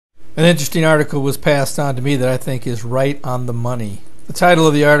An interesting article was passed on to me that I think is right on the money. The title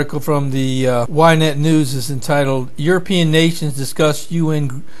of the article from the Ynet News is entitled, European Nations Discuss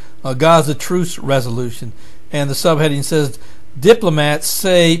UN Gaza Truce Resolution. And the subheading says, Diplomats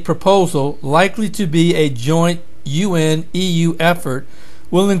say proposal likely to be a joint UN-EU effort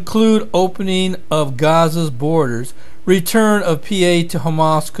will include opening of Gaza's borders, return of PA to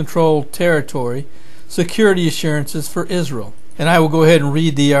Hamas-controlled territory, security assurances for Israel. And I will go ahead and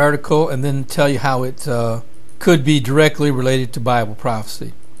read the article and then tell you how it could be directly related to Bible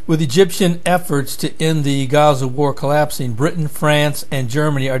prophecy. With Egyptian efforts to end the Gaza war collapsing, Britain, France, and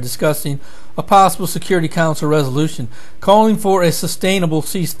Germany are discussing a possible Security Council resolution calling for a sustainable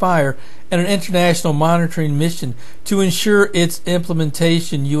ceasefire and an international monitoring mission to ensure its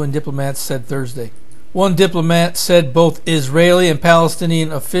implementation, UN diplomats said Thursday. One diplomat said both Israeli and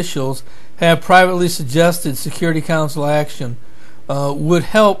Palestinian officials have privately suggested Security Council action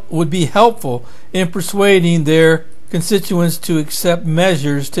would be helpful in persuading their constituents to accept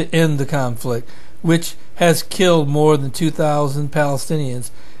measures to end the conflict, which has killed more than 2,000 Palestinians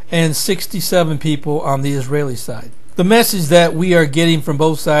and 67 people on the Israeli side. The message that we are getting from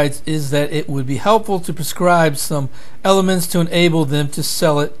both sides is that it would be helpful to prescribe some elements to enable them to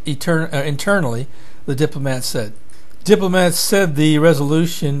sell it internally, the diplomat said. Diplomats said the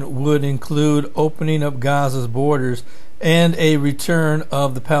resolution would include opening up Gaza's borders and a return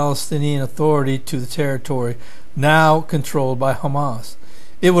of the Palestinian Authority to the territory now controlled by Hamas.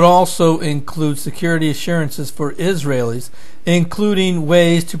 It would also include security assurances for Israelis, including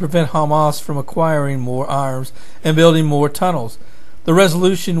ways to prevent Hamas from acquiring more arms and building more tunnels. The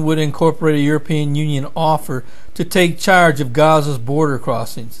resolution would incorporate a European Union offer to take charge of Gaza's border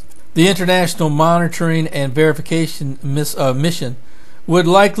crossings. The International Monitoring and Verification Mission would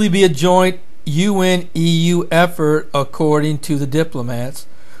likely be a joint UN-EU effort, according to the diplomats,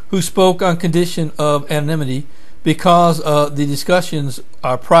 who spoke on condition of anonymity because the discussions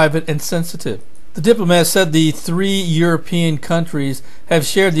are private and sensitive. The diplomats said the 3 European countries have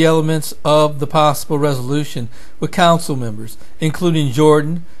shared the elements of the possible resolution with council members, including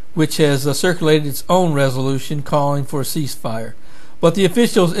Jordan, which has circulated its own resolution calling for a ceasefire. But the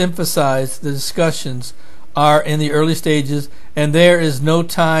officials emphasized the discussions are in the early stages and there is no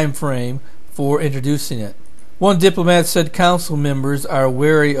time frame for introducing it. One diplomat said council members are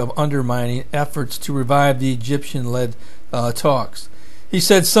wary of undermining efforts to revive the Egyptian-led talks. He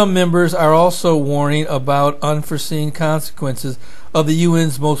said some members are also warning about unforeseen consequences of the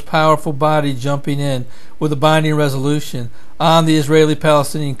UN's most powerful body jumping in with a binding resolution on the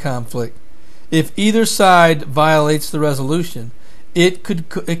Israeli-Palestinian conflict. If either side violates the resolution, it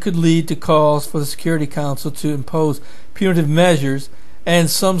could lead to calls for the Security Council to impose punitive measures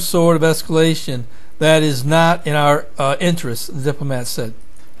and some sort of escalation that is not in our interests, the diplomat said.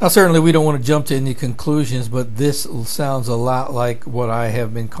 Now, certainly we don't want to jump to any conclusions, but this sounds a lot like what I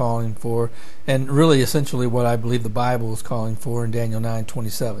have been calling for, and really essentially what I believe the Bible is calling for in Daniel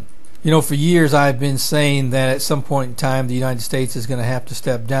 9:27. You know, for years I've been saying that at some point in time the United States is going to have to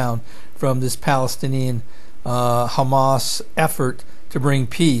step down from this Palestinian Hamas effort to bring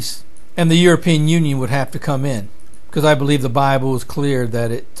peace, and the European Union would have to come in, because I believe the Bible is clear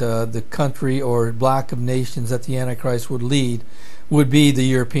that the country or block of nations that the Antichrist would lead would be the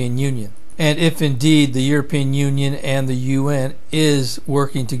European Union. And if indeed the European Union and the UN is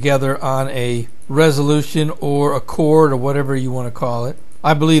working together on a resolution or accord or whatever you want to call it,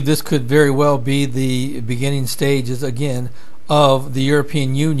 I believe this could very well be the beginning stages again of the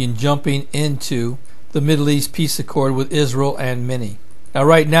European Union jumping into the Middle East peace accord with Israel and many. Now,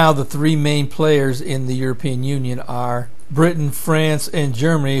 right now, the 3 main players in the European Union are Britain, France, and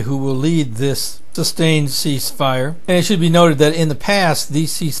Germany, who will lead this sustained ceasefire. And it should be noted that in the past,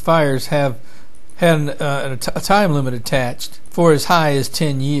 these ceasefires have had a time limit attached for as high as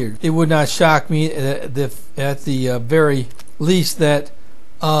 10 years. It would not shock me at the very least that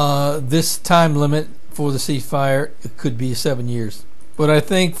this time limit for the ceasefire could be 7 years. But I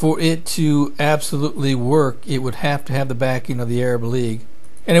think for it to absolutely work, it would have to have the backing of the Arab League.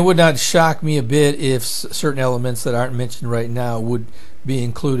 And it would not shock me a bit if certain elements that aren't mentioned right now would be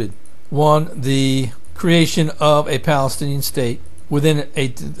included. 1, the creation of a Palestinian state within a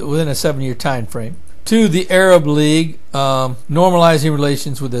 7-year time frame. 2, the Arab League normalizing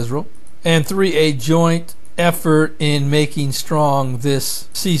relations with Israel. And 3, a joint effort in making strong this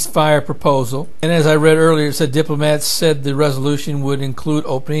ceasefire proposal. And as I read earlier, it said diplomats said the resolution would include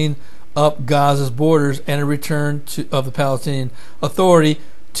opening up Gaza's borders and a return of the Palestinian Authority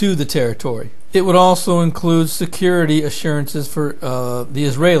to the territory. It would also include security assurances for the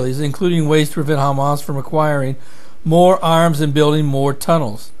Israelis, including ways to prevent Hamas from acquiring more arms and building more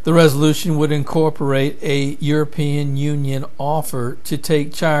tunnels. The resolution would incorporate a European Union offer to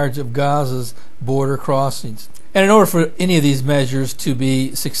take charge of Gaza's border crossings. And in order for any of these measures to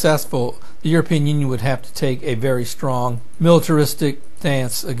be successful, the European Union would have to take a very strong militaristic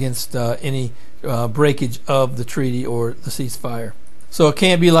stance against any breakage of the treaty or the ceasefire. So it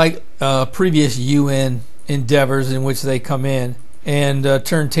can't be like previous UN endeavors in which they come in and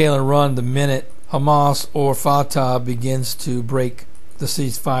turn tail and run the minute Hamas or Fatah begins to break the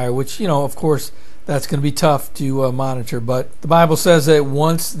ceasefire, which, of course, that's going to be tough to monitor. But the Bible says that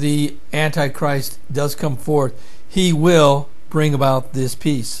once the Antichrist does come forth, he will bring about this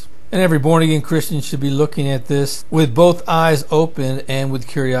peace. And every born-again Christian should be looking at this with both eyes open and with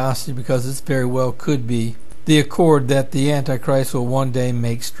curiosity, because this very well could be the accord that the Antichrist will one day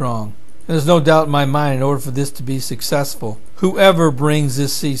make strong. And there's no doubt in my mind, in order for this to be successful, whoever brings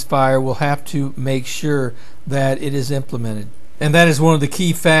this ceasefire will have to make sure that it is implemented. And that is one of the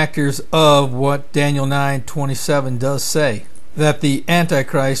key factors of what Daniel 9:27 does say, that the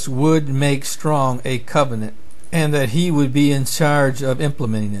Antichrist would make strong a covenant, and that he would be in charge of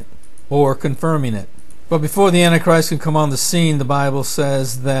implementing it or confirming it. But before the Antichrist can come on the scene, the Bible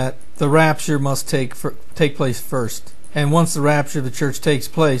says that the rapture must take place first. And once the rapture of the church takes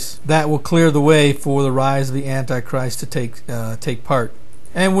place, that will clear the way for the rise of the Antichrist to take part.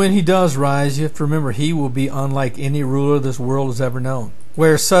 And when he does rise, you have to remember, he will be unlike any ruler this world has ever known,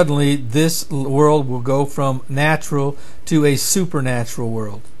 where suddenly this world will go from natural to a supernatural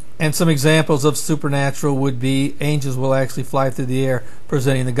world. And some examples of supernatural would be angels will actually fly through the air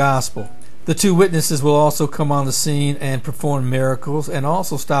presenting the gospel. The two witnesses will also come on the scene and perform miracles and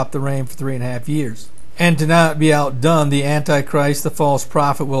also stop the rain for 3.5 years. And to not be outdone, the Antichrist, the false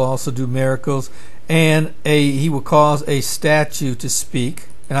prophet, will also do miracles, and he will cause a statue to speak.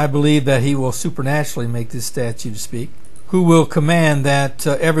 And I believe that he will supernaturally make this statue to speak, who will command that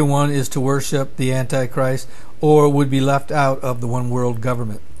everyone is to worship the Antichrist or would be left out of the one world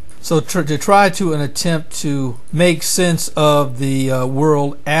government. So to try to an attempt to make sense of the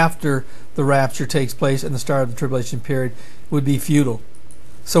world after the rapture takes place and the start of the tribulation period would be futile.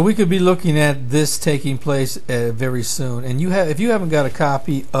 So we could be looking at this taking place very soon. And if you haven't got a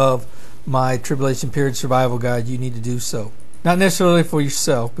copy of my Tribulation Period Survival Guide, you need to do so. Not necessarily for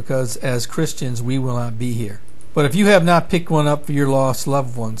yourself, because as Christians we will not be here. But if you have not picked one up for your lost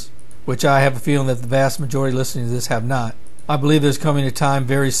loved ones, which I have a feeling that the vast majority listening to this have not, I believe there's coming a time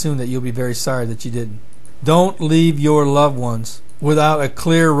very soon that you'll be very sorry that you didn't. Don't leave your loved ones without a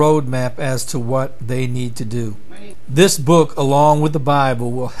clear roadmap as to what they need to do. This book, along with the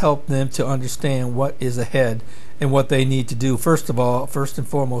Bible, will help them to understand what is ahead and what they need to do. First and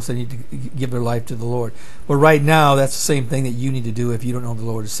foremost, they need to give their life to the Lord. But right now, that's the same thing that you need to do if you don't know the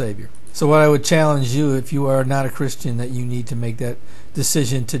Lord as Savior. So what I would challenge you, if you are not a Christian, that you need to make that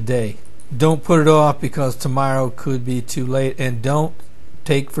decision today. Don't put it off, because tomorrow could be too late. And don't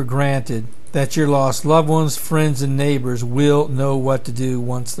take for granted that your lost loved ones, friends, and neighbors will know what to do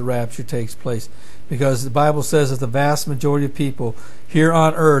once the rapture takes place. Because the Bible says that the vast majority of people here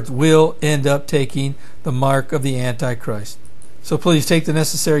on earth will end up taking the mark of the Antichrist. So please take the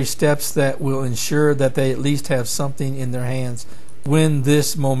necessary steps that will ensure that they at least have something in their hands when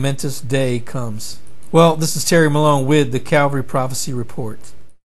this momentous day comes. Well, this is Terry Malone with the Calvary Prophecy Report.